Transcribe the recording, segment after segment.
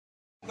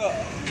All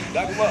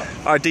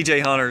right,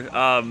 DJ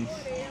Hunter.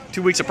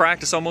 2 weeks of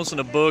practice almost in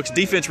the books.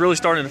 Defense really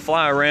starting to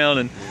fly around,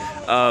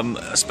 and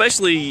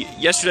especially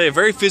yesterday, a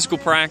very physical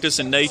practice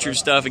and nature and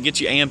stuff. It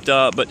gets you amped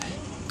up, but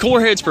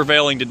cooler heads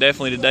prevailing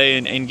definitely today,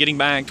 and getting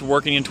back to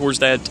working in towards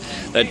that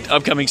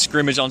upcoming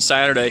scrimmage on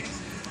Saturday.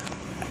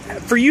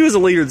 For you as a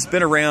leader that's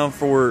been around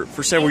for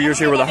several years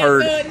here with the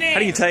herd, how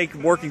do you take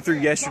working through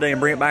yesterday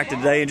and bring it back to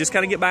today and just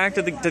kind of get back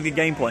to the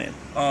game plan?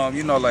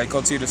 You know, like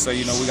Coach Teeter say,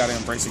 you know, we got to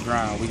embrace the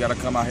grind. We got to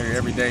come out here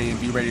every day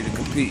and be ready to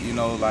compete, you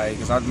know, like,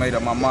 because I made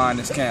up my mind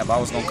this camp. I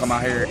was going to come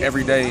out here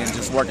every day and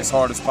just work as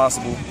hard as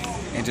possible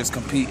and just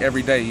compete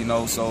every day, you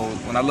know. So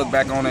when I look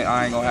back on it,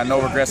 I ain't going to have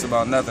no regrets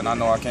about nothing. I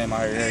know I came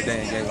out here every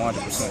day and gave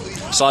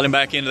 100%. Sliding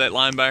back into that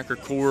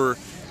linebacker core.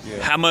 Yeah.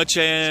 How much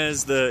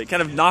has the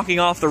kind of knocking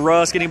off the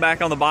rust, getting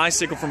back on the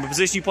bicycle from a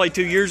position you played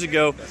 2 years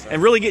ago,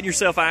 and really getting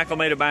yourself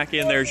acclimated back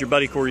in there as your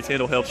buddy Corey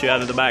Tyndall helps you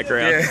out in the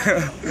background?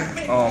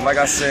 Yeah. Like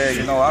I said,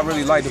 you know, I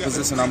really like the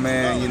position I'm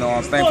in. You know,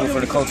 I'm thankful for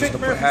the coaches to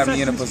have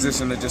me in a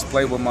position to just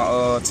play with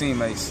my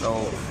teammates.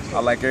 So I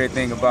like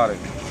everything about it.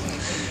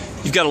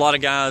 You've got a lot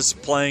of guys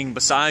playing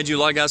beside you, a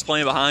lot of guys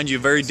playing behind you, a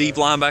very deep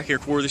linebacker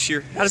core this year.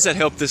 How does that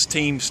help this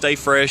team stay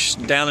fresh,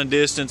 down in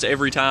distance,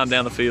 every time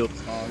down the field?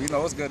 You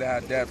know, it's good to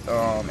have depth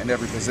in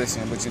every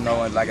position, but, you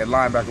know, like at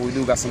linebacker, we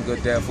do got some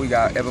good depth. We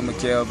got Evan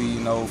McKelvey, you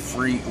know,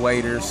 Freak,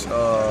 Waiters,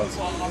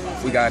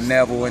 we got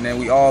Neville, and then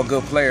we all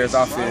good players,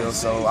 I feel.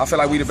 So I feel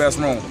like we the best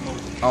room.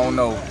 I don't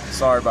know.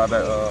 Sorry about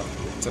that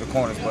to the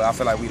corners, but I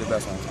feel like we the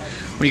best room.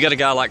 When you got a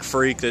guy like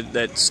Freak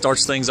that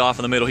starts things off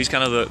in the middle, he's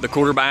kind of the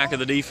quarterback of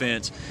the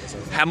defense.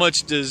 How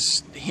much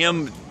does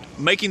him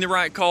making the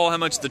right call, how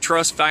much the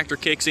trust factor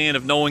kicks in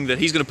of knowing that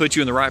he's going to put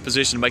you in the right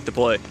position to make the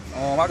play?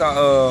 I got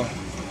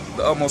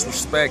the utmost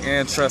respect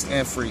and trust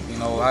in Freak. You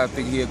know, I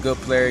think he's a good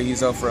player.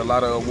 He's up for a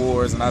lot of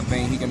awards, and I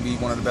think he can be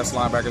one of the best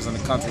linebackers in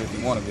the country if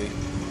he want to be.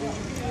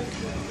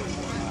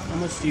 How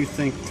much do you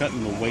think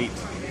cutting the weight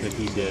that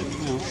he did,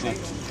 you know, like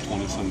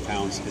 20-some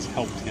pounds, has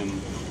helped him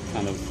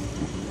kind of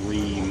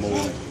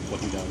remold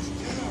what he does?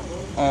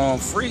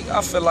 Freak,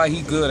 I feel like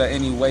he's good at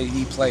any weight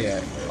he play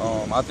at.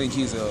 I think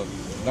he's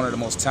one of the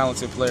most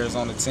talented players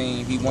on the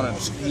team. He's one of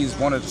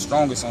the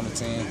strongest on the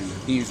team.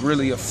 He's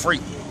really a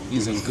freak.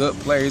 He's a good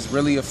player. He's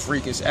really a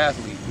freakish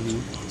athlete.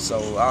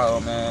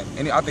 So, man,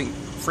 I think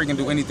Freak can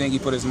do anything he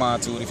put his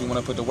mind to it. If he want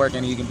to put the work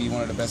in, he can be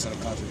one of the best in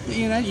the country.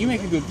 You know, you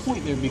make a good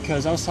point there,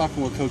 because I was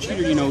talking with Coach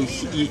Heater. You know,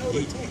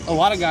 a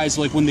lot of guys,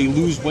 like, when they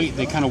lose weight,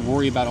 they kind of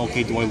worry about,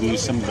 okay, do I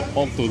lose some of the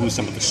bulk? Do I lose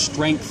some of the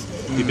strength?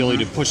 The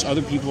ability to push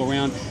other people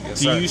around.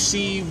 Yes, do you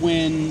see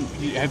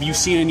have you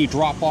seen any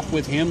drop off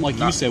with him, like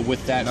you said,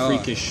 with that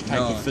freakish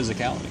type of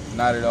physicality?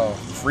 Not at all.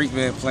 Freak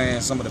been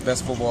playing some of the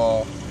best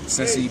football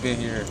since he been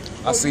here.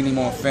 I seen him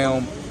on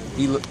film.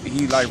 He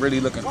like really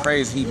looking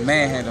crazy. He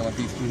manhandling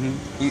people.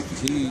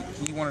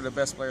 He one of the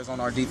best players on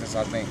our defense,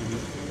 I think.